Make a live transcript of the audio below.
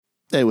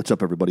Hey, what's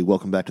up, everybody?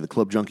 Welcome back to the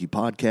Club Junkie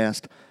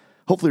Podcast.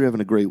 Hopefully you're having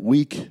a great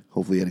week.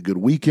 Hopefully you had a good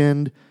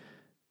weekend.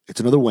 It's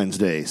another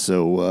Wednesday,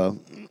 so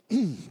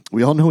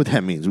we all know what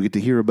that means. We get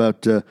to hear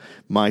about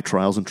my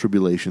trials and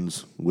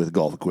tribulations with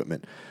golf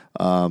equipment.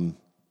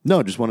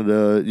 Just wanted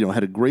to,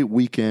 had a great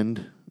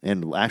weekend,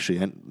 and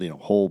actually,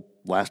 whole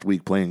last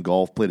week playing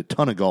golf, played a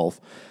ton of golf,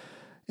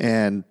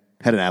 and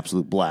had an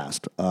absolute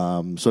blast.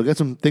 So I got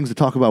some things to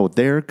talk about with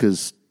there,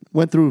 because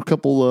went through a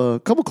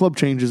couple club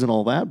changes and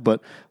all that, but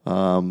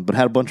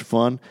had a bunch of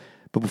fun.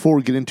 But before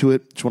we get into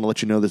it, just want to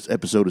let you know this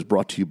episode is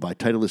brought to you by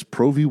Titleist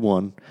Pro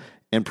V1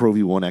 and Pro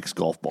V1X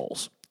golf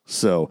balls.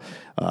 So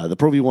the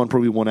Pro V1,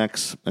 Pro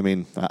V1X,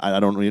 I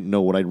don't really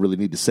know what I really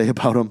need to say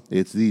about them.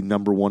 It's the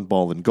number one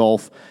ball in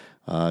golf.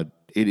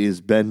 It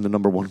has been the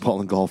number one ball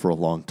in golf for a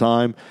long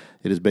time.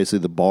 It is basically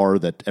the bar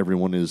that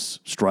everyone is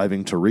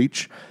striving to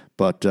reach.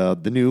 But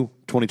the new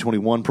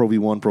 2021 Pro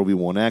V1, Pro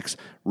V1X,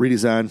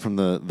 redesigned from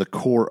the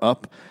core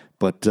up,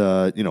 but,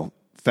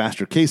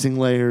 faster casing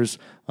layers,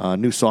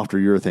 new softer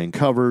urethane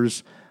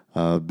covers,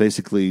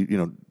 basically,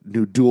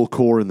 new dual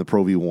core in the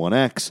Pro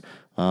V1X,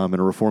 and a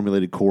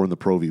reformulated core in the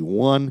Pro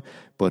V1.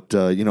 But,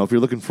 if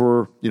you're looking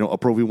for, a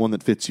Pro V1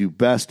 that fits you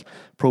best,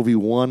 Pro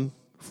V1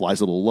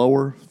 flies a little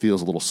lower,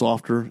 feels a little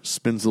softer,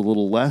 spins a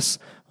little less.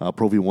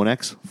 Pro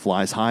V1X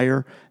flies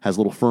higher, has a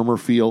little firmer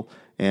feel,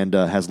 and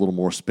has a little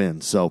more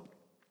spin. So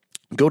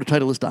go to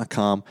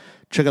Titleist.com,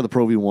 check out the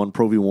Pro V1,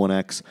 Pro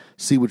V1X,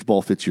 see which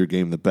ball fits your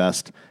game the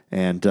best,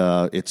 and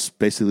it's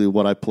basically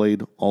what I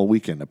played all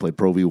weekend. I played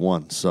Pro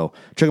V1, so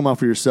check them out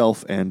for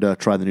yourself and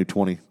try the new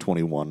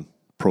 2021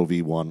 Pro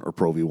V1 or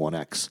Pro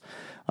V1X.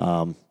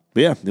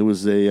 It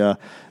was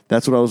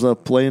that's what I was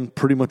playing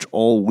pretty much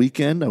all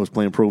weekend. I was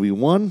playing Pro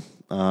V1,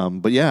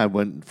 I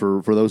went,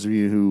 for those of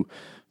you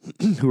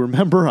who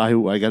remember,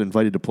 I got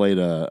invited to play at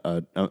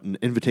an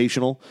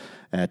invitational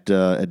at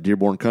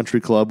Dearborn Country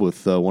Club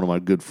with one of my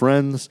good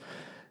friends,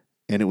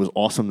 and it was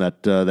awesome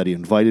that he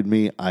invited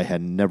me. I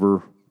had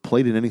never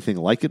played in anything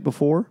like it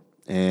before,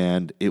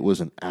 and it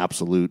was an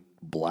absolute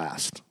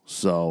blast.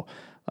 So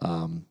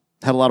had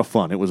a lot of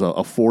fun. It was a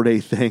 4-day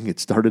thing. It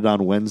started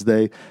on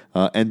Wednesday,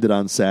 ended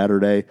on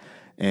Saturday,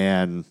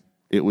 and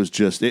it was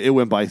just, it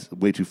went by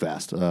way too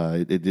fast.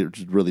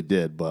 It really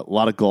did, but a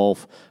lot of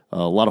golf,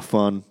 a lot of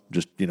fun,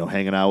 just,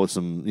 hanging out with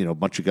some,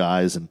 bunch of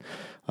guys. And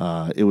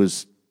it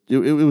was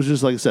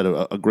just, like I said,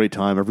 a great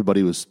time.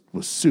 Everybody was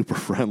super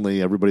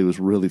friendly. Everybody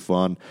was really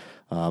fun.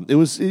 It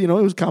was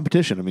a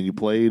competition. You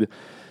played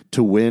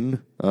to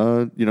win,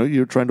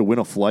 you're trying to win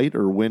a flight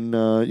or win,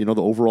 the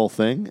overall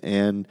thing.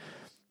 And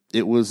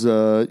it was,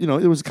 it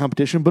was a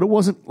competition, but it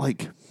wasn't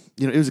like,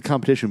 it was a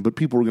competition, but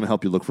people were going to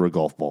help you look for a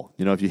golf ball.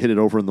 If you hit it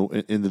over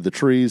into the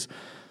trees,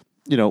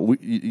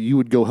 you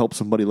would go help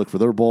somebody look for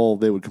their ball.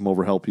 They would come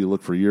over, help you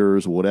look for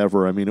yours,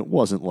 whatever. It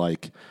wasn't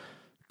like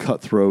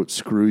cutthroat,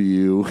 screw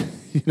you,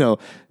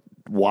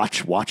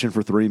 watching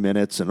for 3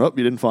 minutes and,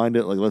 you didn't find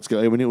it. Like, let's go.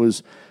 It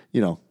was,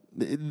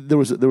 there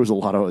was a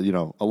lot of,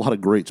 a lot of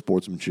great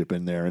sportsmanship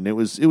in there, and it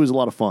was a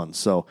lot of fun.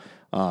 So,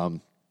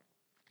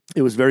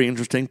 it was very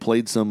interesting.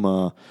 Played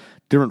some,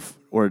 different,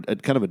 or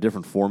kind of a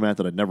different format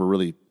that I'd never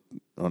really,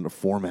 on the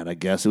format, I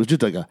guess. It was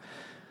just like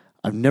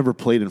I've never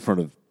played in front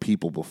of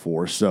people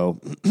before. So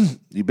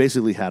you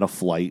basically had a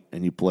flight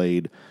and you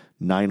played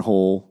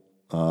 9-hole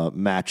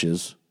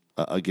matches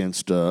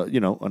against,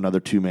 another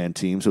 2-man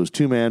team. So it was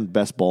 2-man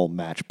best ball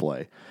match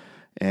play.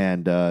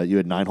 And you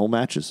had 9-hole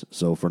matches.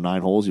 So for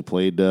 9 holes, you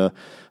played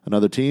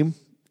another team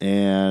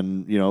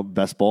and,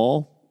 best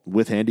ball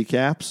with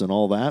handicaps and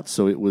all that.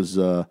 So it was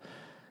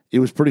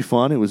pretty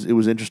fun. It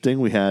was interesting.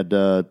 We had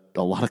a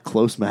lot of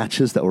close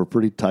matches that were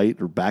pretty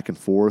tight or back and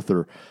forth,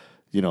 or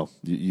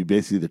you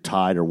basically either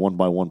tied or won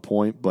by 1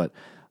 point. But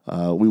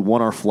we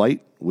won our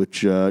flight,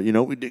 which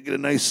we did get a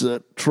nice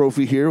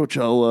trophy here, which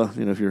I'll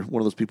if you're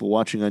one of those people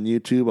watching on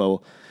YouTube,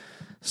 I'll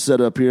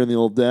set up here in the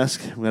old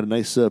desk. We had a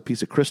nice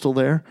piece of crystal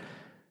there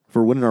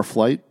for winning our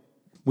flight.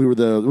 We were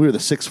the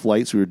 6th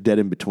flight, so we were dead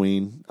in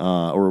between,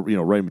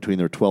 right in between.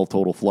 There were 12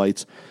 total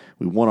flights.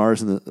 We won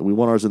ours in the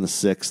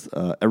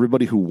 6th.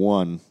 Everybody who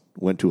won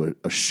went to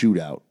a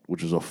shootout,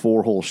 which was a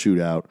 4-hole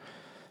shootout,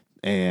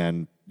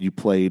 and you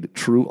played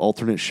true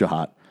alternate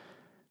shot,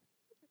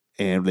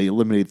 and they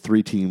eliminated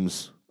 3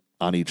 teams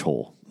on each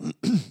hole.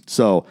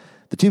 So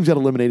the teams got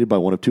eliminated by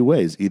one of 2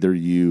 ways. Either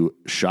you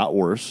shot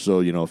worse,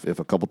 so if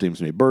a couple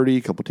teams made birdie,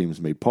 a couple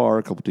teams made par,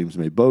 a couple teams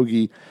made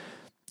bogey,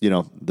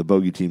 the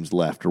bogey teams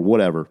left or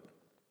whatever.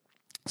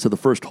 So the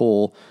first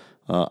hole,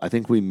 I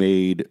think we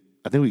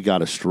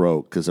got a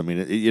stroke because,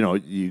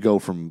 you go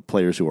from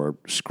players who are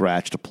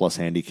scratched to plus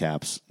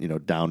handicaps,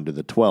 down to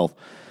the 12th.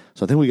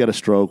 So I think we got a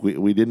stroke.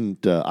 We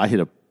didn't, I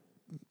hit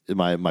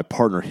my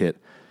partner hit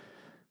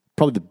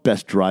probably the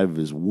best drive of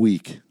his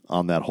week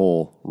on that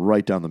hole,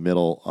 right down the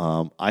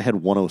middle. I had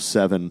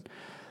 107.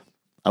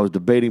 I was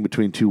debating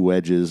between 2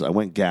 wedges. I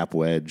went gap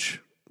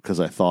wedge because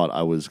I thought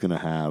I was going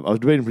to I was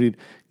debating between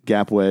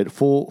gap wedge,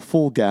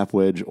 full gap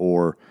wedge,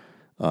 or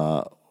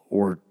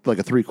like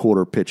a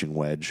 3/4 pitching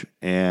wedge.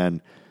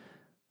 And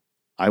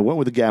I went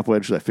with the gap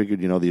wedge because I figured,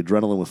 the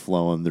adrenaline was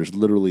flowing. There's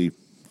literally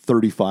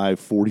 35,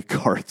 40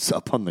 carts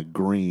up on the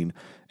green,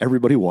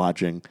 everybody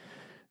watching.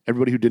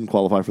 Everybody who didn't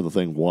qualify for the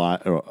thing,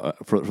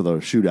 for the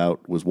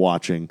shootout, was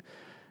watching.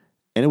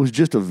 And it was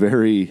just a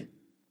very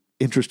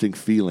interesting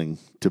feeling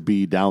to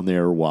be down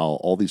there while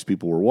all these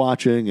people were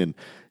watching. And,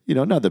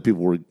 not that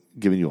people were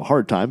giving you a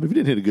hard time. If you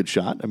didn't hit a good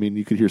shot,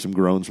 you could hear some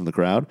groans from the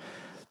crowd.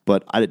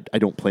 But I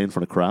don't play in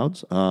front of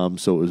crowds.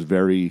 So it was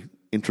very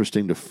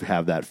interesting to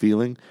have that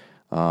feeling.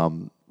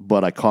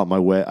 But I caught my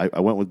way. I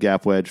went with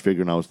gap wedge,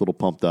 figuring I was a little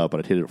pumped up, but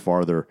I'd hit it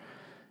farther.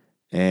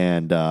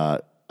 And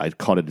I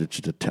caught it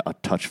just a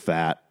touch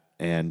fat,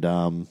 and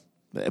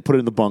I put it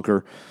in the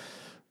bunker.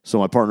 So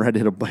my partner had to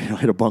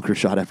hit a bunker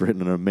shot after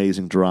hitting an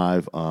amazing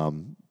drive.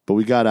 But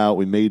we got out,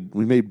 we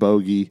made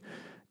bogey,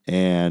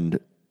 and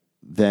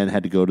then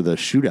had to go to the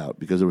shootout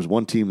because there was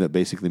one team that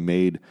basically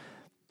made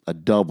a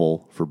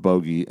double for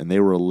bogey, and they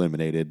were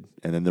eliminated.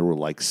 And then there were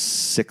like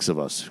 6 of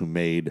us who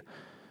made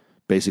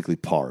basically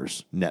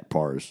pars, net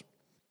pars.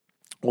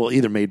 Well,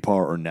 either made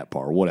par or net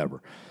par,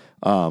 whatever.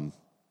 I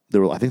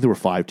think there were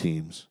 5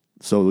 teams.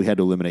 So we had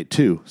to eliminate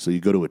 2. So you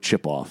go to a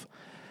chip off.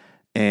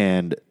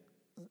 And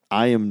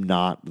I am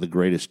not the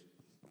greatest.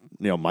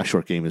 My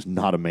short game is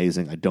not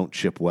amazing. I don't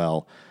chip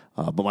well.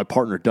 But my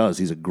partner does.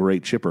 He's a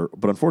great chipper.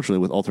 But unfortunately,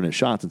 with alternate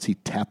shots, since he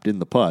tapped in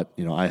the putt,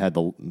 I had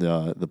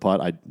the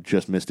putt. I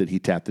just missed it. He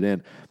tapped it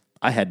in.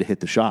 I had to hit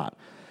the shot.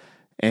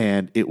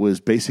 And it was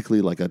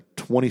basically like a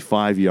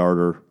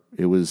 25-yarder.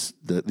 It was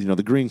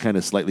the green kind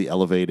of slightly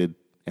elevated,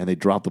 and they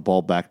dropped the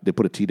ball back. They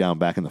put a tee down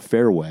back in the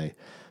fairway.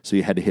 So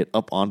you had to hit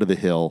up onto the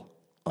hill,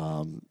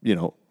 and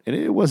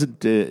it wasn't,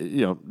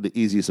 the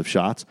easiest of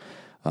shots.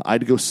 I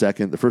had to go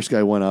second. The first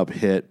guy went up,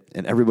 hit,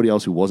 and everybody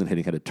else who wasn't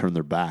hitting had to turn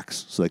their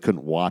backs, so they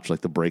couldn't watch like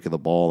the break of the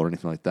ball or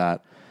anything like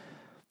that.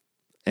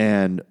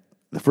 And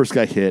the first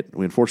guy hit.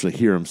 We unfortunately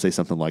hear him say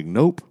something like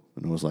 "nope,"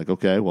 and it was like,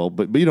 okay, well,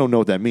 but you don't know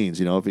what that means.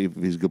 If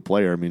he's a good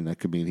player, that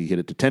could mean he hit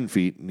it to 10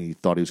 feet and he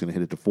thought he was going to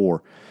hit it to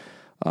 4.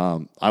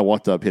 I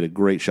walked up, hit a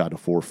great shot to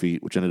 4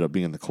 feet, which ended up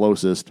being the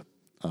closest.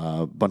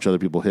 A bunch of other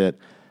people hit.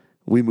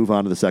 We move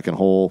on to the second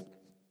hole.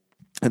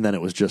 And then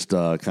it was just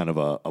kind of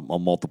a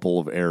multiple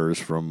of errors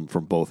from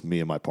both me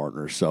and my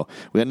partners. So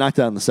we got knocked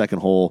out in the second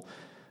hole,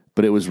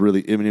 but it was really,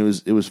 it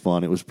was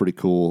fun. It was pretty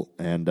cool,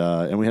 and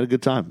we had a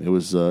good time. It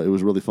was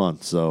really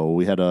fun. So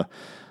we had a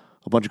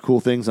bunch of cool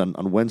things on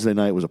Wednesday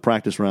night. It was a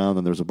practice round,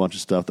 and there was a bunch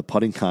of stuff. The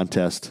putting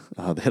contest,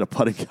 they had a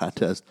putting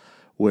contest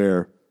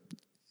where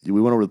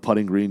we went over the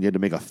putting green. You had to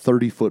make a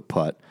 30-foot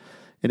putt,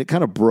 and it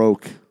kind of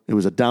broke. It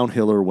was a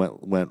downhiller,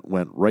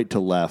 went right to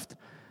left,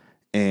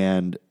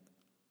 and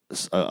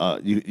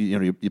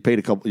you paid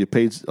a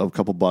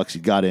couple bucks.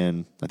 You got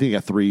in. I think you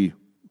got 3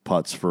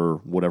 putts for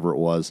whatever it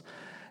was.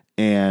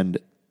 And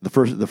the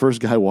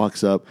first guy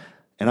walks up,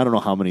 and I don't know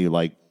how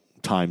many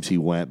times he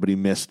went, but he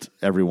missed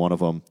every one of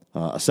them.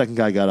 A second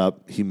guy got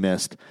up, he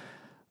missed.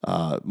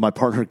 My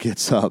partner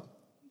gets up,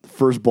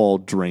 first ball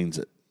drains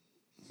it.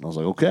 I was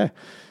like, okay.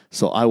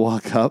 So I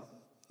walk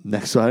up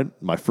next side.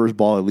 My first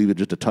ball, I leave it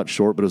just a touch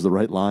short, but it was the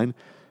right line.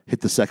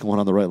 Hit the second one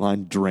on the right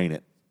line, drain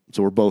it.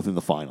 So we're both in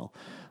the final.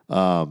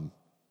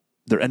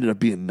 There ended up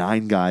being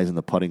 9 guys in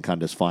the putting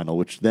contest final,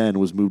 which then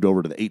was moved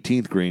over to the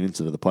 18th green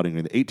instead of the putting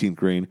green. The 18th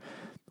green,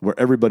 where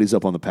everybody's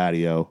up on the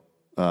patio,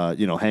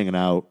 hanging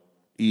out,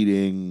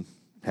 eating,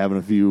 having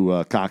a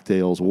few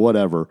cocktails,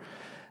 whatever.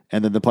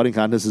 And then the putting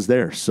contest is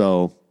there.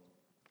 So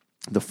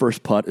the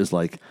first putt is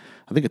I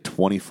think a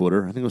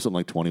 20-footer. I think it was something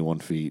like 21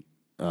 feet.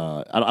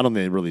 I don't think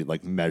they really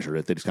measured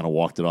it. They just kind of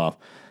walked it off,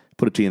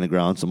 put a tee in the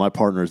ground. So my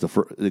partner is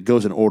it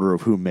goes in order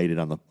of who made it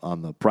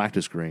on the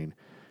practice green.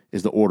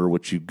 Is the order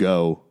which you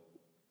go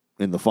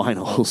in the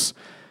finals.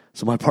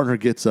 So my partner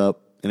gets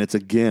up, and it's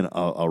again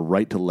a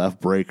right to left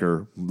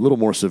breaker, a little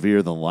more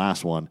severe than the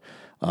last one,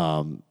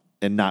 and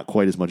not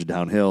quite as much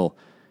downhill.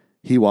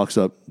 He walks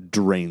up,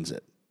 drains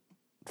it.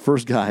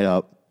 First guy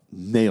up,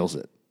 nails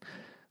it.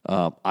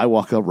 I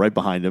walk up right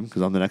behind him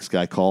because I'm the next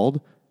guy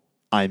called.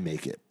 I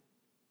make it.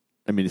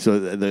 So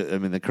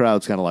the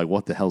crowd's kind of like,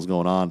 what the hell's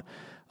going on?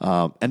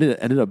 And it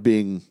ended up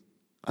being,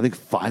 I think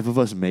 5 of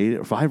us made it,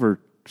 or 5 or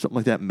something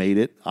like that made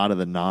it out of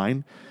the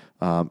 9.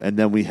 And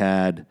then we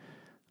had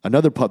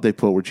another putt they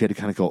put where you had to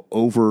kind of go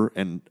over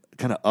and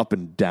kind of up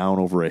and down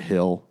over a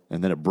hill,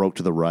 and then it broke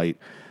to the right.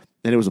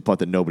 And it was a putt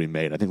that nobody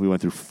made. I think we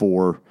went through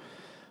four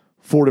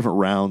different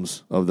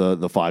rounds of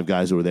the 5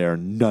 guys who were there,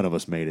 and none of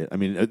us made it.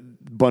 A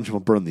bunch of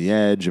them burned the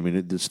edge.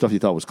 The stuff you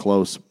thought was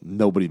close,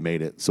 nobody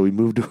made it. So we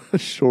moved to a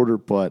shorter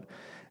putt,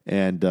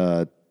 and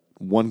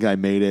one guy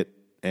made it,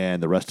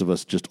 and the rest of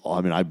us just,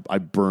 I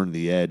burned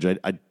the edge.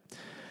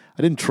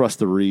 I didn't trust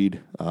the read.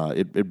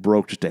 It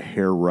broke just a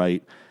hair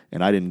right,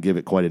 and I didn't give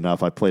it quite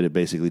enough. I played it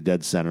basically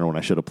dead center when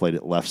I should have played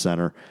it left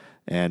center.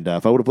 And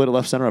if I would have played it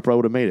left center, I probably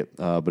would have made it.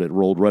 But it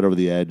rolled right over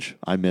the edge.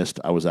 I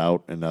missed. I was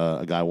out, and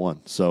a guy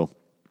won. So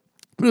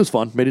it was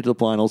fun. Made it to the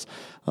finals.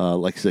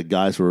 Like I said,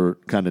 guys were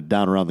kind of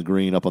down around the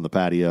green up on the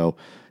patio,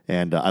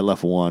 and I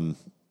left one.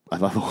 I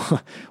left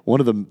one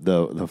of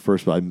the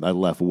first. I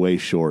left way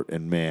short,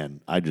 and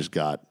man, I just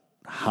got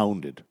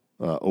hounded.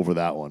 over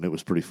that one. It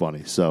was pretty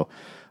funny. So,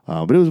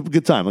 but it was a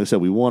good time. Like I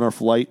said, we won our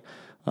flight.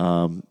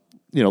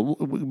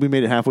 We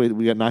made it halfway.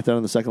 We got knocked out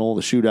in the second hole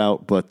of the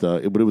shootout, but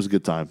it was a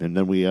good time. And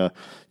then we,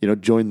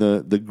 joined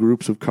the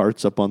groups of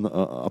carts up on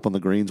the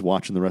greens,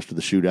 watching the rest of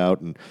the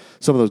shootout. And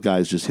some of those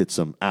guys just hit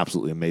some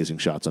absolutely amazing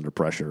shots under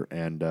pressure.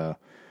 And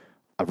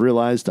I've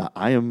realized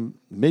I am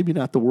maybe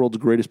not the world's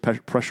greatest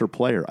pressure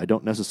player. I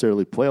don't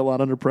necessarily play a lot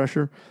under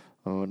pressure,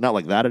 not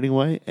like that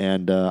anyway.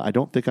 And I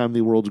don't think I'm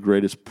the world's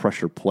greatest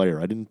pressure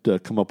player. I didn't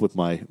come up with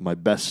my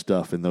best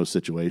stuff in those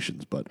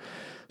situations, but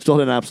still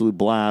had an absolute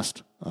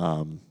blast.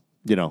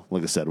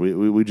 Like I said,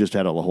 we just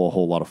had a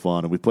whole lot of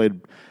fun, and we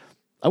played.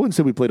 I wouldn't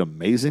say we played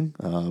amazing.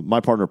 My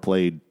partner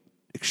played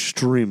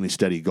extremely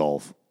steady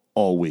golf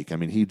all week. I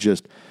mean, he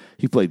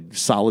played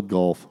solid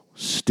golf,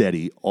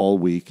 steady all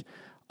week.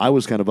 I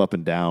was kind of up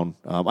and down.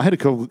 I had a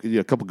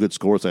couple good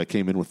scores. I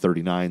came in with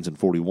 39s and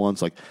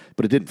 41s,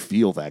 but it didn't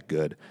feel that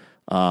good.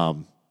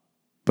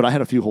 But I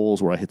had a few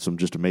holes where I hit some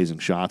just amazing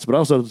shots. But I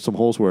also had some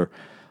holes where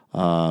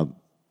I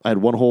had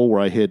one hole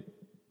where there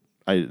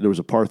was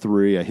a par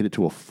 3. I hit it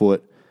to a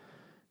foot.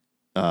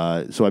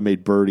 So I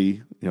made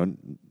birdie,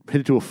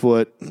 hit it to a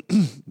foot,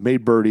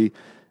 made birdie.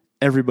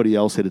 Everybody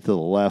else hit it to the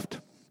left,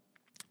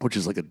 which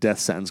is like a death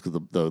sentence because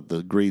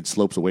the green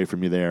slopes away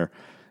from you there.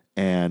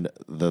 And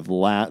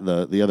one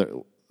of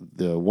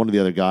the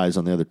other guys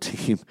on the other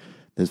team,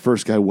 his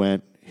first guy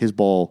went, his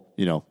ball,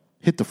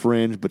 hit the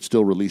fringe, but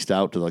still released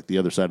out to like the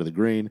other side of the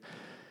green.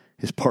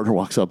 His partner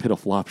walks up, hit a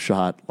flop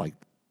shot, I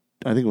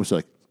think it was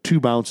like 2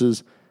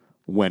 bounces,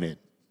 went in.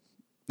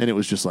 And it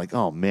was just like,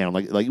 oh man,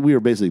 like we were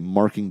basically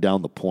marking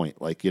down the point.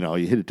 You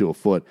hit it to a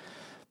foot.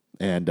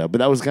 And, but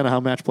that was kind of how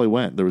match play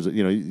went. There was,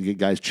 you get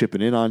guys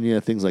chipping in on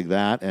you, things like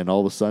that. And all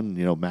of a sudden,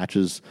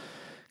 matches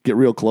get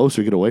real close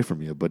or get away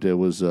from you. But it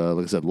was,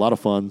 like I said, a lot of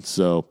fun.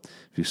 So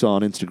if you saw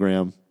on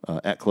Instagram,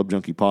 at Club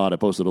Junkie Pod, I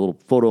posted a little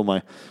photo of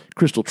my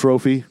crystal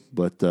trophy.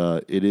 But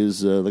it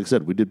is, like I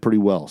said, we did pretty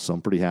well. So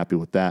I'm pretty happy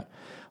with that.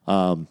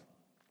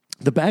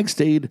 The bag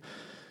stayed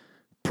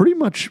pretty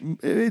much,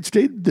 it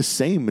stayed the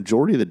same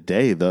majority of the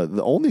day.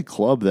 The only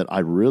club that I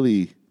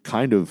really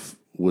kind of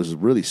was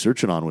really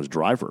searching on was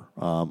driver.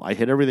 I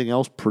hit everything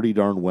else pretty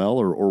darn well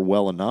or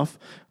well enough.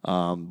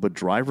 But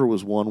driver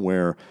was one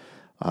where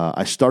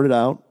I started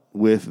out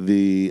with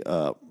the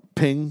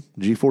Ping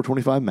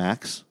G425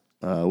 Max,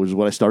 which is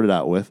what I started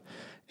out with.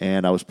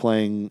 And I was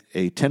playing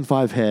a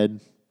 10-5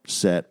 head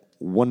set,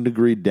 1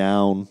 degree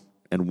down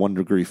and 1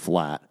 degree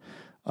flat.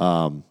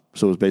 So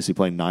it was basically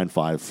playing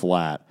 9-5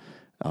 flat.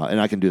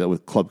 And I can do that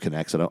with Club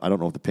Connects. I don't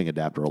know if the Ping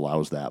adapter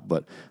allows that,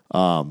 but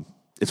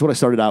it's what I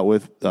started out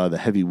with,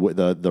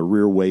 the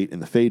rear weight in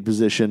the fade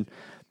position.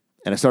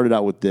 And I started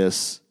out with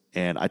this,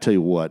 and I tell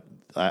you what,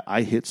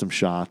 I hit some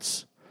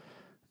shots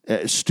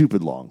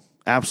stupid long,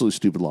 absolutely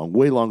stupid long,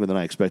 way longer than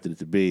I expected it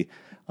to be.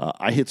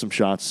 I hit some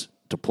shots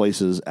to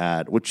places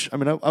I've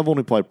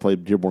only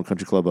played Dearborn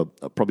Country Club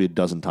probably a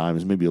dozen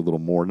times, maybe a little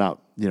more.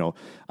 Not, I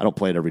don't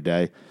play it every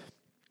day,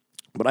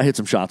 but I hit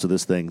some shots of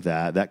this thing,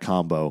 that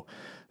combo,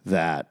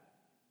 that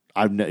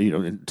I've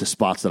to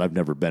spots that I've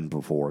never been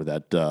before,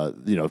 that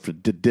for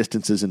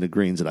distances into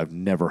greens that I've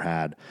never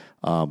had.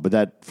 But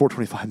that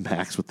 425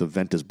 Max with the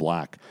Ventus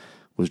Black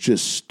was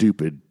just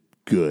stupid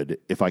good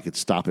if I could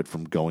stop it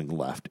from going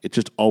left. It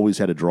just always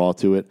had a draw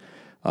to it.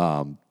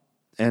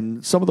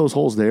 And some of those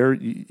holes there,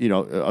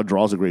 a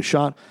draw is a great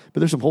shot, but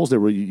there's some holes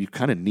there where you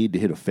kind of need to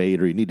hit a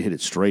fade, or you need to hit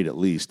it straight at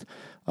least,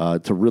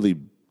 to really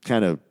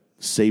kind of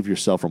save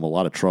yourself from a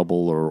lot of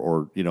trouble,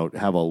 or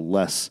have a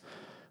less,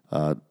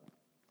 a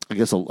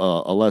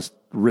less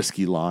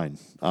risky line.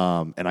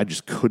 And I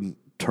just couldn't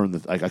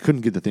I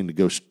couldn't get the thing to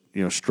go,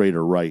 straight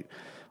or right.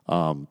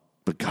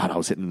 But God, I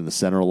was hitting it in the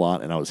center a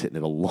lot, and I was hitting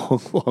it a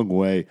long, long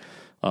way.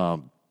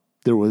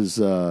 There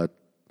was, I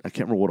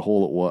can't remember what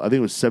hole it was. I think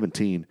it was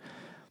 17.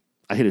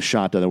 I hit a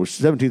shot down there, which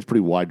 17 is a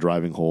pretty wide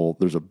driving hole.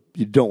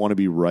 You don't want to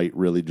be right,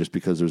 really, just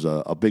because there's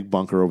a big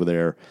bunker over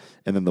there,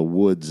 and then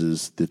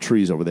the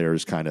trees over there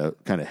is kind of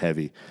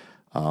heavy.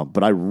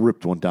 But I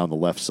ripped one down the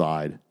left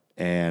side,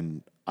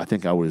 and I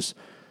think I was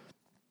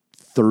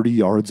 30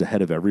 yards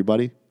ahead of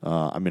everybody.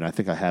 I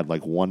think I had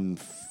like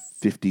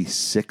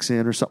 156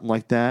 in or something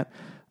like that.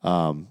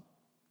 I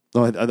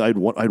had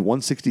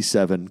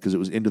 167 because it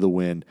was into the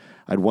wind.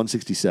 I had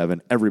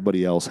 167.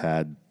 Everybody else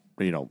had,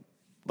 like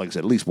I said,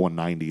 at least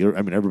 190.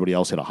 Everybody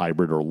else had a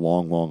hybrid or a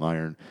long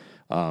iron.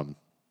 I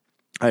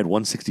had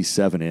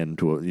 167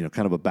 into a,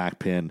 kind of a back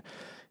pin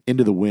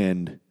into the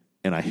wind,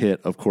 and I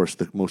hit, of course,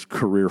 the most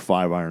career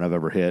 5-iron I've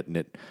ever hit, and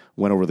it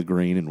went over the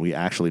green, and we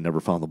actually never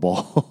found the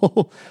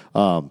ball.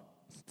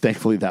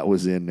 Thankfully, that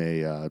was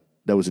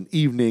an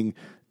evening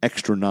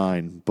extra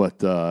 9,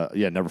 but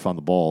never found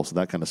the ball, so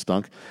that kind of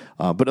stunk.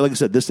 But like I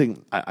said, this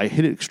thing, I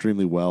hit it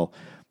extremely well.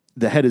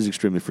 The head is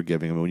extremely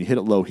forgiving. When you hit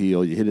it low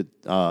heel, you hit it,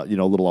 a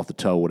little off the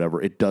toe,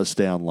 whatever, it does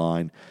stay on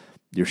line.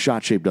 Your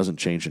shot shape doesn't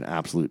change an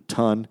absolute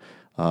ton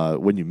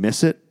when you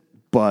miss it.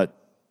 But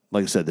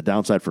like I said, the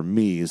downside for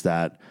me is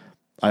that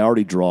I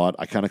already draw it.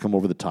 I kind of come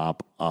over the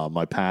top.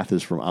 My path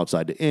is from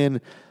outside to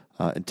in.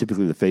 and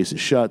typically the face is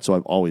shut, so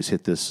I've always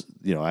hit this,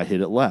 I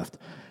hit it left,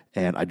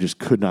 and I just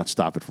could not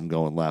stop it from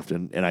going left.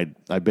 And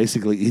I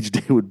basically each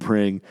day would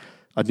bring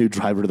a new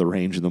driver to the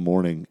range in the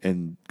morning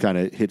and kind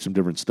of hit some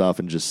different stuff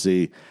and just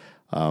see.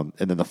 And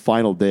then the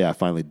final day, I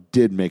finally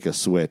did make a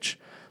switch.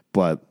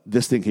 But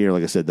this thing here,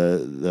 like I said,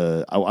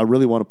 I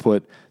really want to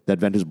put that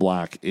Ventus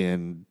Black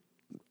in,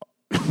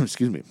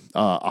 excuse me,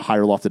 a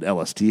higher lofted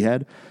LST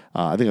head.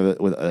 I think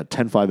with a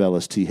 10.5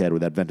 LST head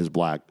with that Ventus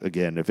Black,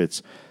 again, if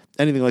it's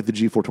anything like the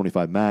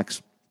G425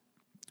 Max,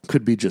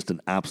 could be just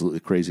an absolutely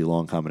crazy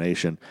long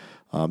combination.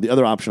 The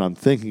other option I'm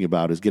thinking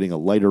about is getting a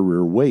lighter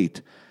rear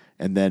weight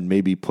and then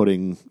maybe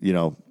putting,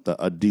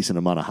 a decent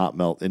amount of hot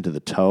melt into the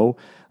toe.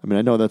 I mean,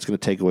 I know that's going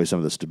to take away some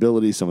of the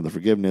stability, some of the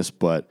forgiveness,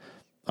 but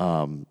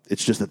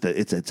it's just that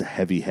it's a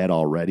heavy head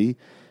already,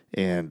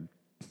 and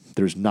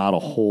there's not a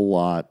whole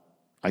lot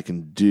I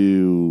can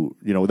do,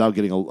 without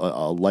getting a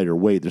lighter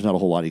weight. There's not a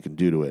whole lot you can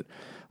do to it.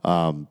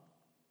 And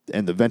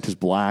the Ventus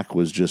Black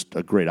was just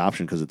a great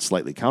option because it's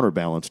slightly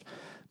counterbalanced.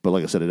 But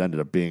like I said, it ended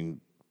up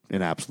being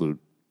an absolute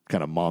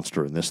kind of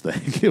monster in this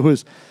thing. It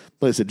was,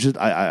 like I said,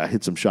 I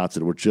hit some shots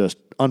that were just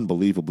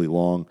unbelievably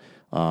long.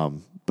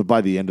 But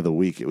by the end of the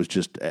week, it was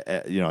just,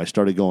 I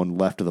started going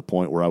left to the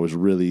point where I was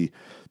really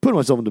putting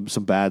myself into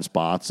some bad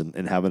spots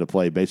and having to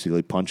play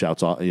basically punch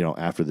outs,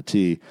 after the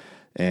tee.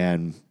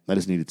 And I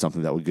just needed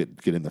something that would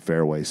get in the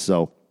fairway.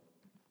 So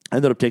I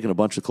ended up taking a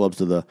bunch of clubs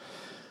to the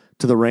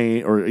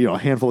range, or a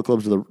handful of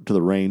clubs to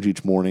the range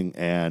each morning.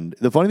 And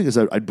the funny thing is,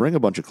 I'd bring a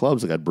bunch of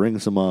clubs. Like I'd bring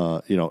some,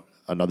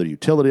 another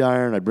utility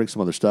iron. I'd bring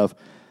some other stuff,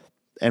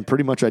 and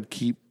pretty much I'd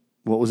keep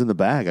what was in the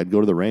bag. I'd go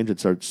to the range and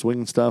start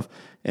swinging stuff,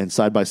 and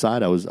side by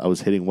side, I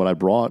was hitting what I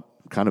brought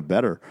kind of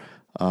better.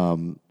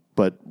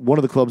 But one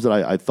of the clubs that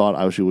I thought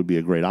actually would be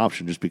a great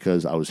option, just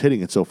because I was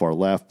hitting it so far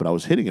left, but I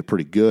was hitting it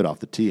pretty good off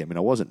the tee. I mean,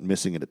 I wasn't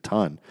missing it a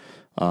ton.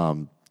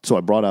 So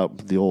I brought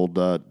out the old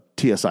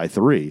TSI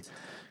 3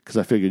 because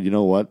I figured, you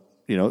know what,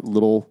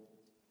 little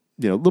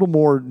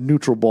more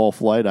neutral ball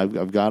flight.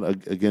 I've got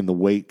again the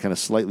weight kind of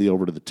slightly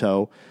over to the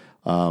toe,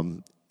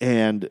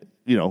 and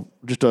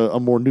just a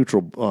more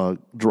neutral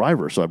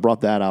driver. So I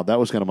brought that out. That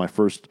was kind of my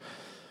first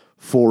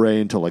foray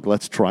into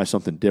let's try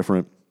something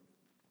different.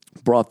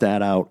 Brought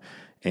that out.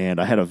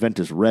 And I had a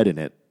Ventus Red in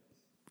it,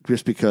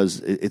 just because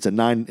it's a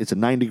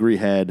 9-degree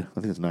head.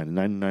 I think it's 9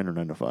 or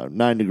 9 to 5,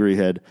 9-degree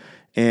head,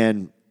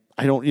 and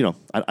I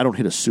don't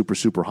hit a super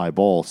super high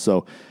ball.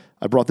 So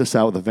I brought this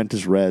out with a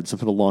Ventus Red,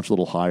 something to launch a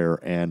little higher,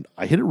 and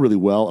I hit it really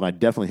well, and I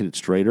definitely hit it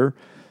straighter,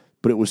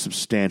 but it was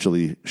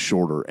substantially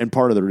shorter. And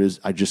part of it is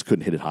I just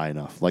couldn't hit it high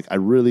enough.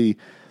 The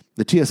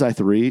TSI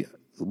 3,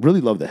 really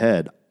love the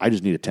head. I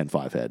just need a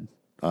 10.5 head.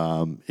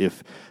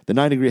 If the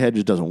 9-degree head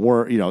just doesn't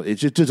work, it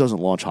just doesn't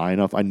launch high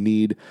enough. I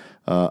need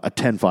a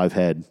 10.5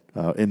 head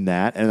in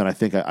that, and then I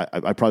think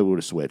I probably would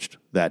have switched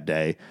that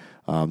day,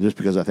 just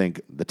because I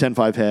think the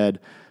 10.5 head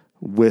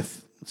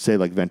with, say,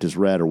 like Ventus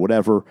Red or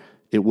whatever,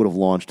 it would have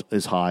launched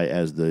as high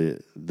as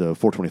the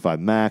 425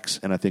 Max,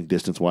 and I think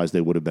distance-wise they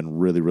would have been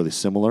really, really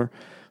similar.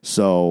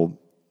 So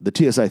the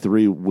TSI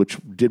 3, which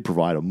did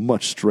provide a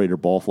much straighter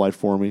ball flight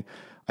for me,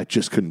 I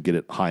just couldn't get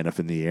it high enough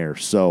in the air.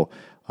 So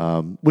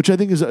which I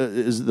think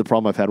is the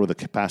problem I've had with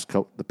the past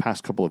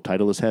couple of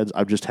Titleist heads.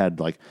 I've just had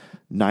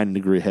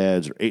 9-degree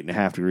heads or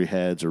 8.5-degree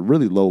heads or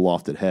really low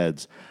lofted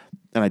heads,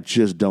 and I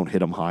just don't hit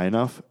them high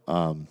enough.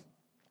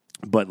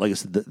 But like I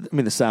said,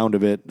 the sound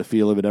of it, the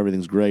feel of it,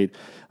 everything's great.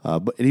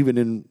 But even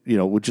in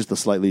with just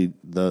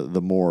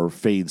the more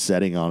fade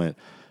setting on it,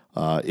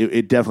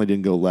 it definitely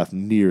didn't go left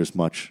near as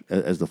much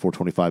as the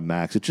 425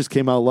 Max. It just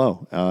came out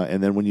low,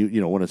 and then when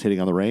when it's hitting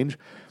on the range,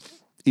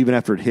 even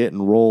after it hit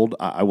and rolled,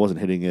 I wasn't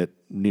hitting it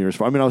near as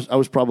far. I mean, I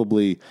was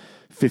probably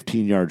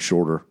 15 yards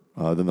shorter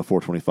than the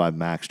 425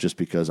 Max, just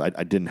because I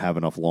didn't have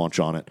enough launch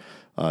on it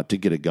to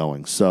get it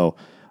going. So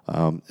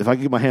if I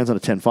can get my hands on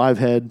a 10.5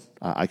 head,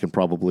 I can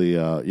probably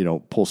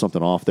pull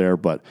something off there.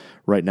 But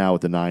right now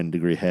with the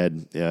 9-degree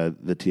head,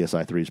 the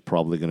TSI 3 is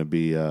probably going to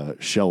be a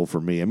shell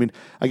for me. I mean,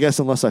 I guess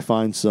unless I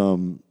find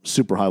some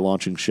super high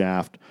launching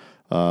shaft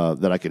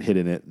that I could hit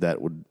in it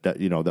that would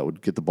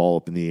get the ball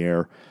up in the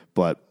air,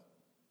 but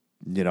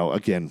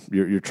again,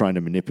 you're trying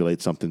to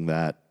manipulate something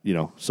that,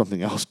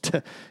 something else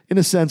in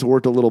a sense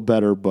worked a little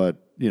better, but,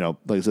 like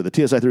I said,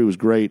 the TSI 3 was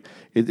great.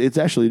 It's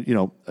actually,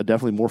 a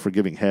definitely more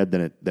forgiving head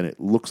than it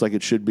looks like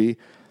it should be,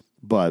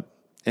 but,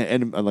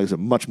 and like I said,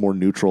 much more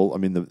neutral. I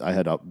mean, I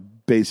had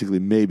basically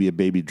maybe a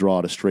baby draw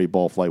at a straight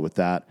ball flight with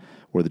that,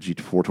 where the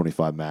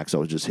G425 Max, I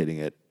was just hitting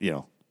it,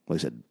 like I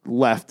said,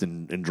 left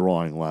and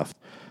drawing left.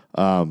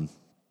 And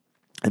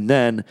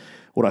then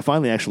what I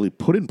finally actually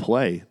put in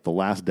play the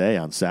last day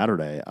on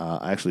Saturday,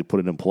 I actually put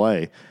it in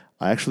play.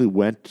 I actually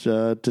went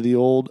to the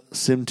old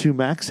Sim 2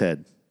 Max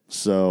head.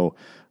 So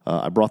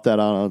I brought that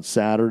on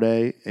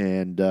Saturday,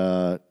 and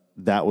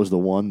that was the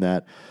one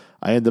that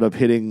I ended up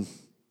hitting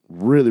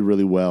really,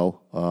 really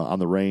well on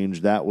the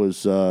range. That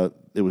was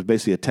it was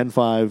basically a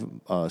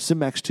 10.5 Sim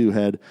Max 2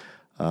 head,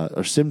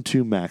 or Sim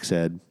 2 Max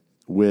head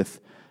with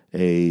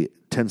a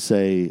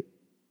Tensei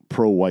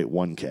Pro White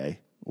 1K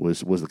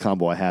was the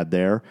combo I had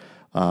there.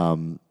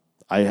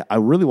 I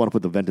really want to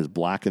put the Ventus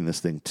Black in this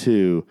thing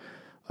too,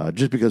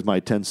 just because my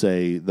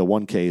Tensei, the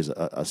 1K is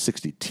a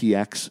 60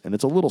 TX, and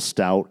it's a little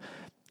stout.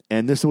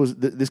 And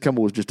this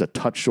combo was just a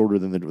touch shorter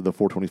than the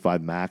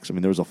 425 Max. I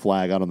mean, there was a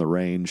flag out on the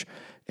range,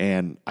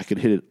 and I could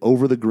hit it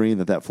over the green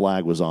that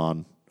flag was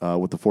on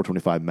with the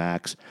 425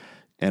 Max.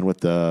 And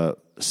with the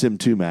Sim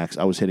 2 Max,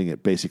 I was hitting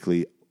it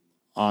basically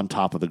on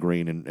top of the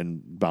green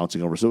and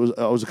bouncing over. So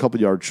I was a couple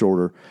yards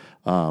shorter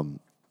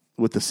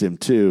with the Sim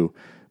 2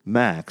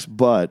 Max,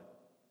 but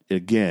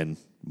again,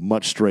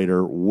 much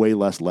straighter, way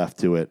less left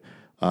to it.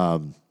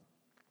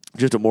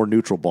 Just a more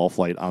neutral ball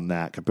flight on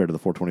that compared to the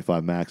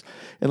 425 Max.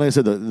 And like I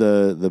said,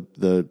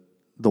 the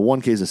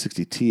 1K is a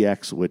 60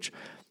 TX, which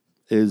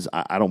is,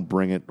 I don't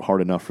bring it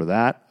hard enough for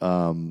that.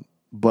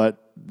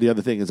 But the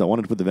other thing is I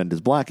wanted to put the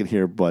Ventus Black in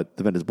here, but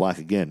the Ventus Black,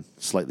 again,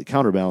 slightly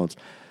counterbalanced.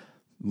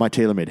 My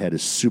TaylorMade head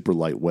is super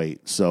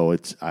lightweight, so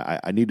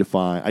I need to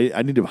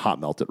I need to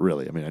hot melt it,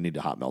 really. I mean, I need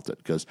to hot melt it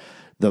because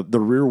the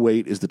rear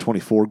weight is the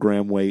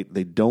 24-gram weight.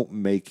 They don't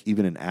make,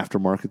 even in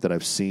aftermarket that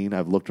I've seen,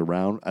 I've looked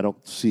around, I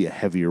don't see a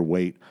heavier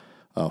weight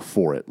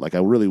for it. Like, I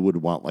really would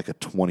want like a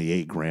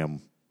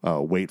 28-gram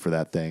weight for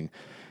that thing,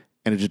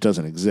 and it just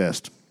doesn't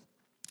exist.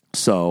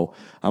 So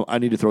I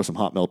need to throw some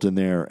hot melt in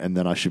there, and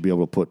then I should be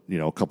able to put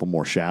a couple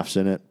more shafts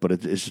in it, but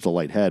it's just a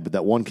light head. But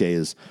that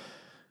 1K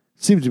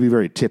seems to be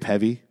very tip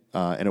heavy.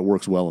 And it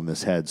works well in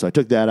this head. So I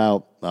took that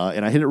out,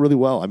 and I hit it really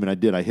well. I mean, I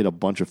did. I hit a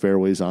bunch of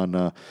fairways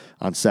on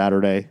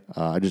Saturday.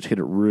 I just hit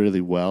it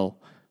really well.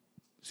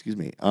 Excuse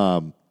me.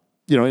 And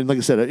like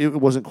I said, it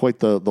wasn't quite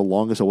the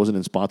longest. I wasn't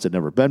in spots I'd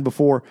never been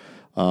before,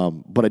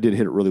 but I did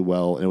hit it really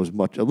well, and it was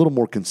a little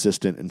more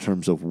consistent in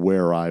terms of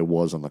where I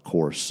was on the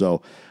course.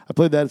 So I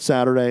played that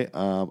Saturday.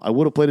 I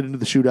would have played it into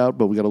the shootout,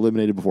 but we got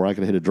eliminated before I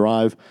could hit a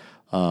drive.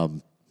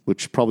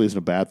 Which probably isn't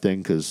a bad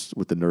thing because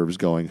with the nerves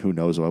going, who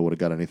knows if I would have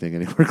got anything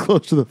anywhere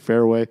close to the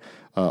fairway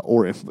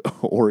or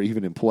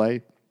even in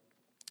play.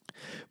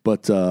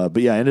 But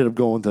yeah, I ended up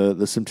going to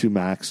the Sim 2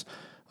 Max,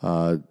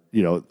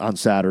 on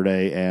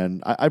Saturday,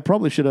 and I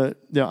probably should have.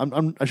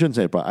 I shouldn't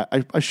say it, but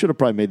I should have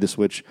probably made the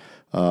switch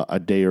a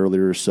day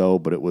earlier or so.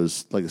 But it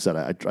was, like I said,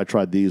 I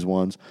tried these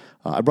ones.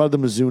 I brought the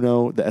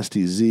Mizuno, the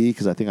STZ,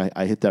 because I think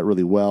I hit that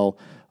really well.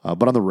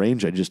 But on the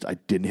range, I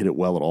didn't hit it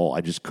well at all.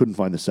 I just couldn't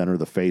find the center of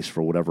the face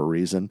for whatever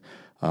reason.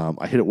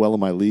 I hit it well in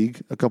my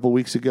league a couple of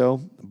weeks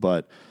ago,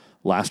 but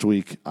last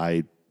week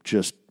I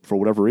just, for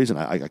whatever reason,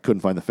 I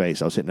couldn't find the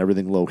face. I was hitting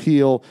everything low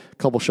heel, a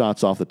couple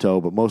shots off the toe,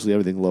 but mostly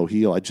everything low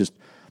heel.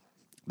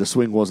 The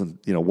swing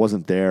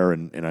wasn't there,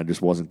 and I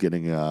just wasn't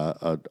getting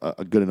a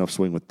good enough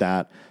swing with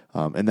that.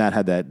 And that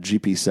had that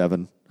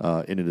GP7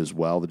 in it as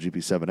well, the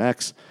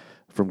GP7X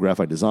from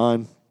Graphite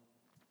Design.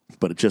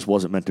 But it just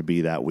wasn't meant to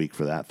be that week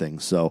for that thing.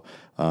 So,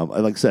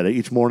 like I said,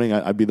 each morning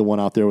I'd be the one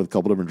out there with a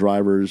couple different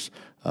drivers.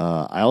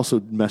 I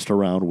also messed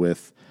around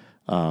with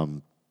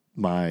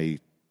my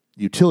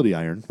utility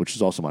iron, which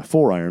is also my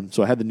 4-iron.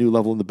 So I had the new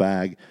level in the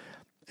bag,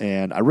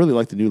 and I really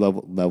like the new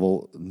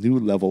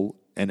level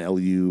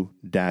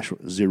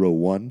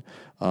NLU-01.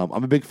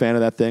 I'm a big fan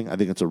of that thing. I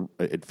think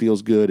it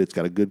feels good. It's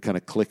got a good kind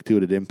of click to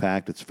it at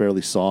impact. It's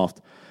fairly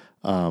soft.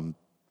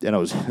 And I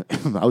was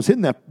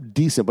hitting that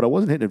decent, but I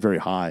wasn't hitting it very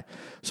high.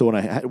 So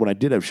when I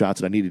did have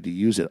shots and I needed to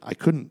use it, I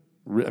couldn't.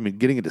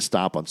 Getting it to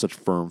stop on such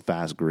firm,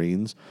 fast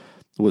greens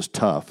was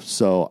tough.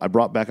 So I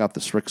brought back out the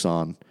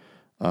Srixon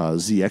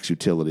ZX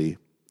utility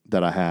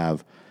that I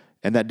have,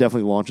 and that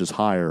definitely launches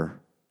higher,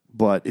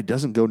 but it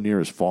doesn't go near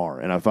as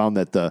far. And I found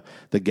that the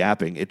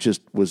gapping, it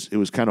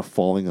was kind of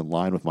falling in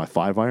line with my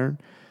 5-iron.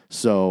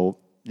 So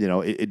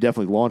it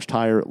definitely launched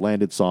higher, it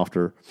landed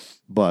softer,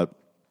 but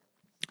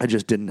I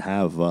just didn't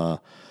have enough.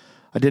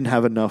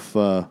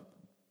 I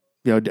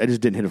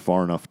just didn't hit it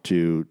far enough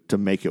to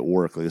make it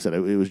work. Like I said, it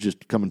was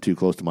just coming too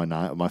close to my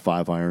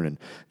 5-iron, and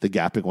the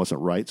gapping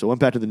wasn't right. So I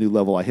went back to the new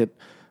level. I hit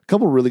a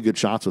couple of really good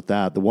shots with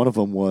that. One of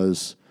them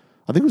was,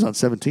 I think it was on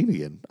 17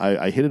 again.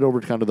 I hit it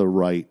over kind of the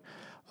right.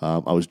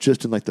 I was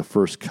just in like the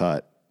first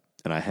cut,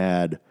 and I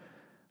had,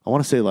 I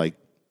want to say like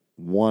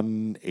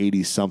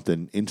 180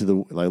 something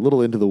a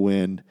little into the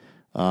wind.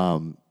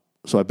 So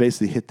I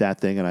basically hit that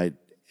thing, and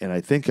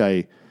I think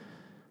I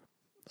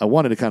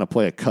wanted to kind of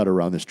play a cut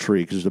around this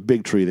tree because there's a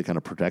big tree that kind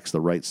of protects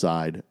the right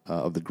side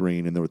of the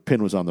green, and the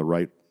pin was on the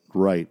right.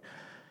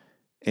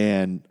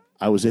 And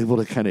I was able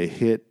to kind of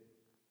hit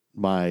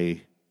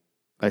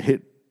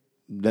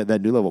that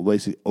new level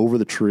basically over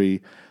the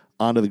tree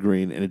onto the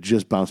green, and it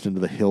just bounced into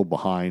the hill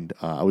behind.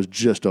 I was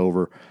just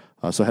over.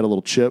 So I had a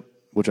little chip,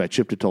 which I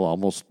chipped it till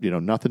almost,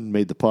 nothing,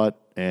 made the putt,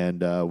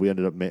 and I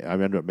ended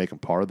up making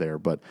par there.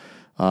 But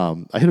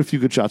I hit a few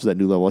good shots at that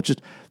new level.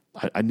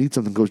 I need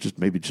something that goes just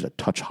a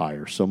touch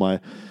higher. So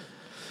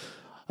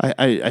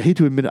I hate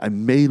to admit it, I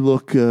may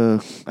look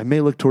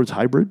towards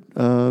hybrid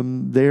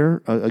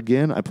there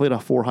again. I played a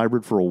 4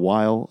 hybrid for a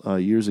while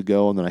years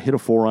ago, and then I hit a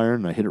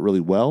 4-iron and I hit it really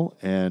well.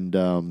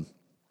 And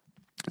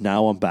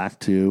now I'm back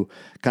to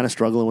kind of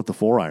struggling with the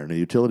 4-iron, the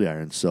utility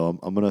iron. So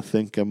I'm going to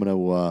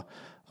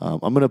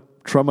I'm going to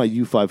try my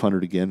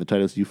U500 again, the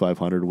Titleist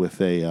U500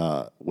 with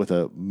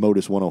a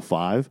Modus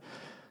 105,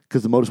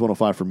 because the Modus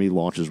 105 for me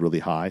launches really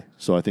high.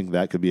 So I think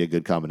that could be a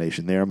good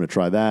combination there. I'm going to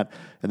try that,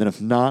 and then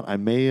if not, I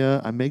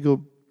may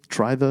go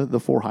try the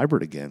 4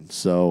 hybrid again.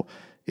 So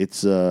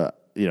it's I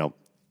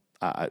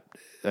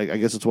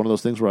guess it's one of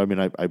those things where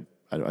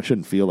I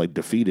shouldn't feel like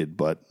defeated,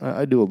 but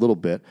I do a little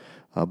bit.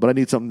 But I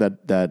need something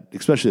that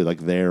especially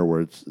like there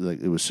where it's like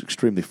it was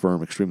extremely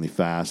firm, extremely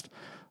fast.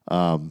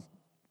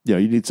 You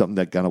need something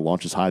that kind of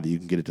launches high that you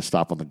can get it to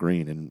stop on the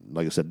green. And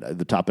like I said, at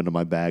the top end of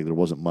my bag, there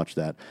wasn't much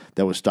that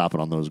was stopping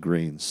on those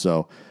greens.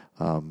 So,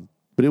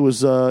 but it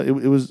was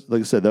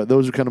like I said,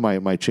 those are kind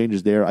of my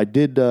changes there. I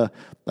did I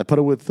put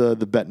it with the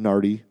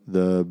Bettinardi,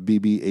 the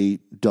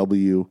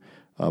BB8W,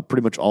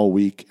 pretty much all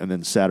week, and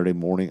then Saturday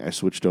morning I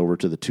switched over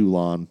to the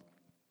Toulon,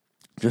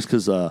 just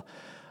because I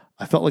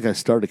felt like I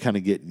started to kind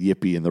of get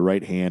yippy, and the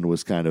right hand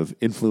was kind of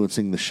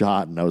influencing the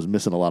shot, and I was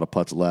missing a lot of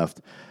putts left.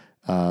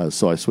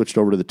 So I switched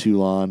over to the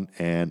Toulon,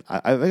 and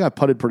I think I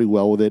putted pretty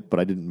well with it, but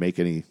I didn't make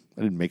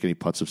any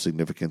putts of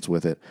significance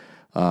with it.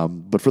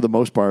 But for the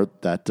most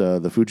part, that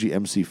the Fuji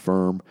MC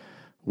Firm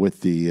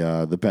with the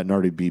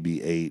Bettinardi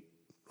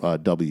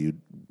BB8 W,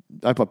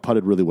 I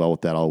putted really well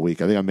with that all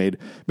week. I think I made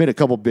a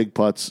couple big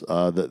putts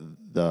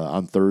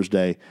on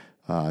Thursday.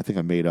 I think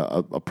I made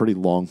a pretty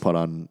long putt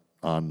on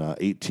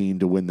 18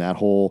 to win that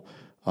hole,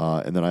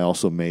 and then I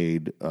also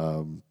made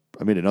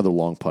another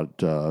long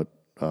putt.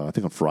 I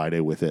think on Friday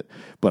with it,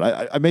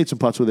 but I made some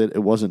putts with it. It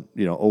wasn't,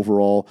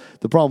 overall.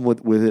 The problem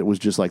with it was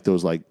just like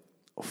those 3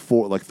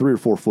 or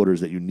 4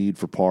 footers that you need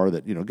for par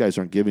that, guys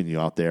aren't giving you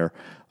out there.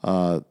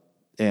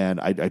 And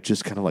I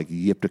just kind of like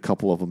yipped a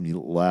couple of them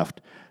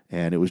left,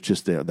 and it was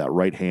just that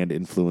right hand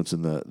influence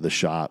in the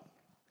shot.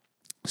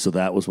 So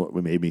that was what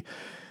made me.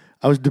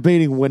 I was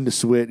debating when to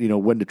switch,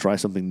 when to try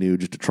something new,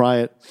 just to try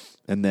it.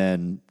 And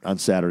then on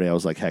Saturday, I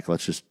was like, heck,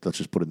 let's just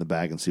put it in the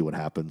bag and see what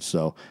happens.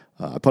 So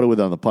I put it with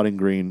it on the putting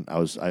green.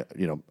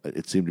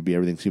 Everything seemed to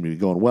be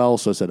going well.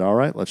 So I said, all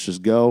right, let's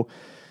just go.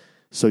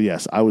 So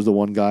yes, I was the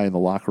one guy in the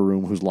locker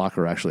room whose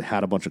locker actually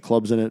had a bunch of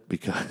clubs in it,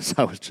 because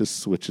I was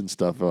just switching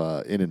stuff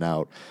in and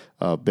out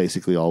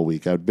basically all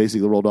week. I would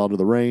basically roll down to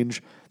the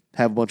range,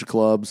 have a bunch of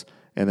clubs,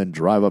 and then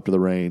drive up to the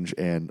range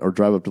or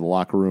drive up to the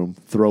locker room,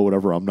 throw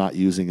whatever I'm not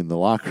using in the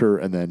locker,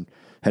 and then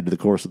head to the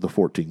course with the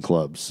 14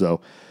 clubs. So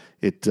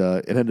it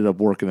ended up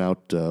working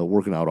out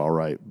all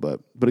right.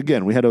 But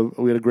again, we had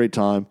a great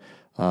time.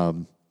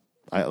 Like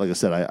I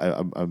said,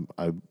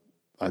 I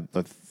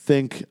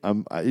think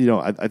I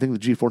think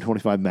the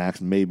G425 Max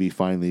may be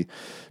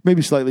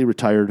slightly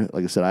retired.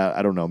 Like I said,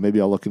 I don't know. Maybe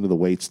I'll look into the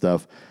weight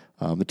stuff.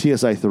 The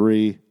TSI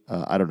 3.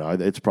 I don't know.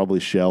 It's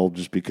probably shelled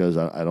just because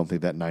I don't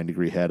think that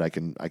 9-degree head I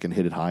can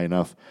hit it high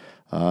enough.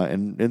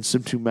 And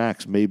Sim 2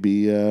 Max may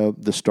be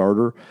the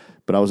starter,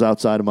 but I was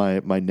outside of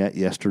my net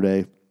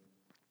yesterday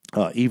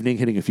evening,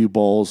 hitting a few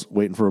balls,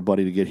 waiting for a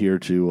buddy to get here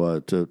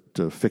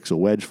to fix a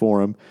wedge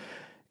for him,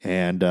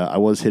 and I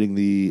was hitting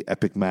the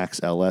Epic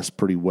Max LS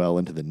pretty well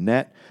into the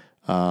net,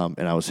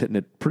 and I was hitting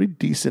it pretty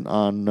decent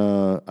on.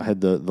 I had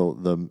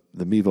the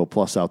Mevo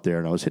Plus out there,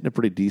 and I was hitting it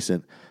pretty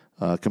decent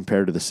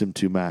compared to the Sim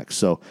 2 Max.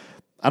 So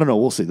I don't know.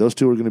 We'll see. Those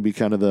two are going to be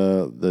kind of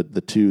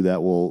the two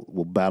that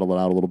will battle it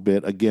out a little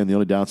bit. Again, the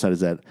only downside is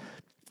that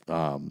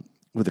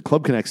with the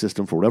Club Connect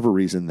system, for whatever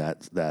reason,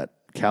 that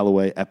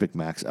Callaway Epic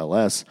Max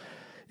LS,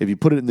 if you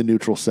put it in the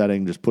neutral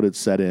setting, just put it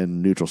set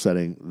in neutral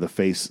setting, the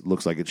face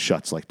looks like it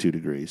shuts like 2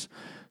 degrees.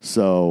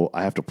 So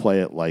I have to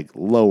play it like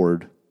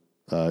lowered,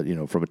 from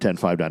a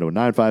 10.5 down to a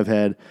 9.5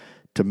 head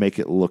to make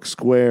it look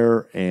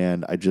square.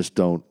 And I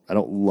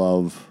don't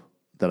love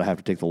that I have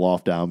to take the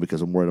loft down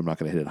because I'm worried I'm not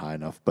going to hit it high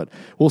enough. But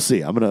we'll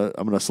see. I'm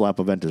gonna slap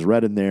Aventus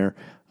Red in there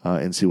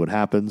and see what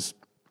happens.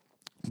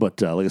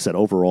 But like I said,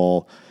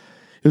 overall,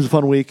 it was a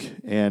fun week,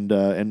 and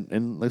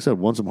like I said,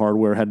 won some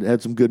hardware,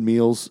 had some good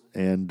meals,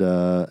 and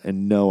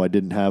no, I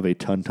didn't have a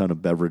ton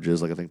of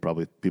beverages like I think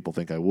probably people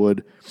think I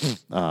would.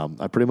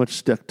 I pretty much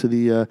stuck to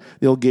the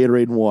old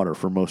Gatorade and water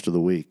for most of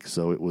the week,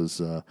 so it was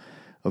a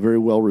very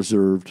well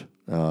reserved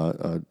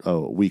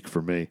week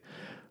for me.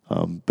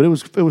 But it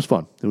was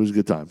fun. It was a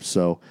good time.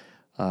 So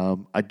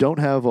I don't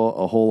have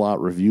a whole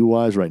lot review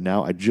wise right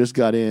now. I just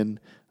got in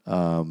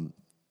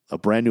a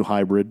brand new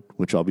hybrid,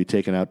 which I'll be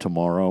taking out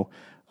tomorrow.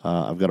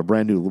 I've got a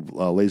brand new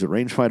laser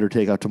rangefinder to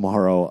take out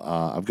tomorrow.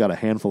 I've got a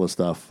handful of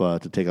stuff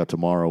to take out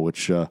tomorrow,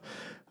 which, let's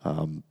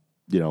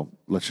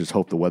just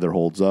hope the weather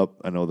holds up.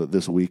 I know that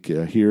this week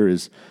here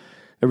is,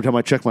 every time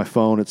I check my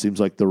phone, it seems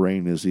like the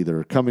rain is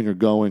either coming or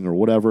going or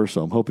whatever,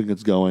 so I'm hoping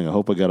it's going. I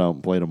hope I get out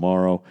and play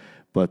tomorrow.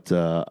 But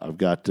I've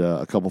got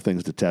a couple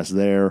things to test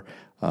there,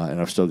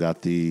 and I've still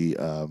got the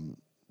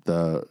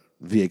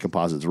VA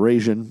Composites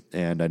Raisin,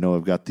 and I know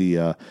I've got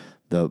the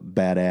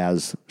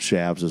Badass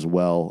shafts as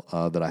well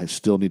that I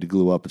still need to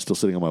glue up. It's still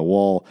sitting on my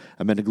wall.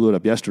 I meant to glue it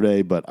up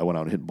yesterday, but I went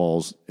out and hit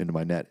balls into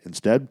my net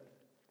instead.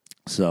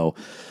 So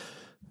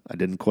I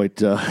didn't quite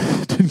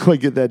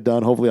get that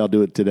done. Hopefully I'll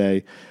do it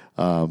today,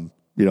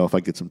 if I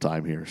get some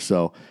time here.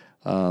 So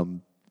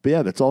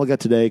yeah, that's all I got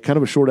today. Kind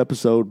of a short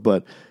episode,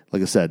 but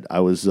like I said, I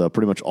was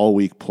pretty much all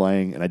week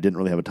playing, and I didn't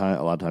really have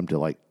a lot of time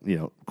to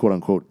quote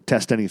unquote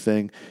test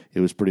anything. It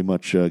was pretty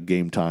much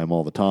game time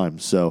all the time.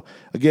 So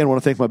again, I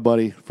want to thank my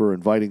buddy for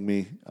inviting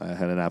me. I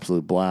had an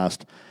absolute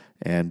blast.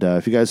 And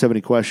if you guys have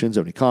any questions,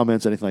 have any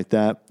comments, anything like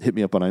that, hit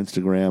me up on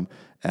Instagram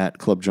at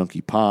Club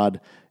Junkie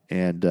Pod.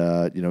 And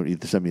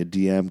either send me a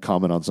DM,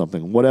 comment on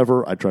something,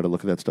 whatever. I try to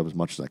look at that stuff as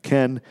much as I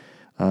can.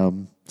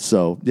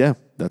 So yeah,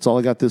 that's all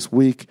I got this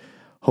week.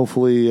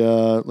 Hopefully,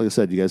 like I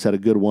said, you guys had a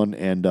good one,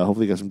 and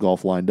hopefully you got some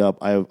golf lined up.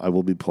 I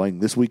will be playing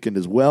this weekend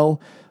as well,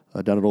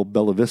 down at Old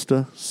Bella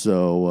Vista.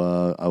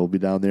 So I will be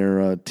down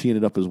there teeing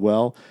it up as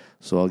well.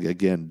 So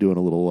again, doing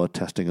a little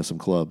testing of some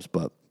clubs.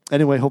 But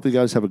anyway, hope you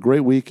guys have a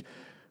great week.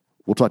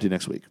 We'll talk to you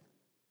next week.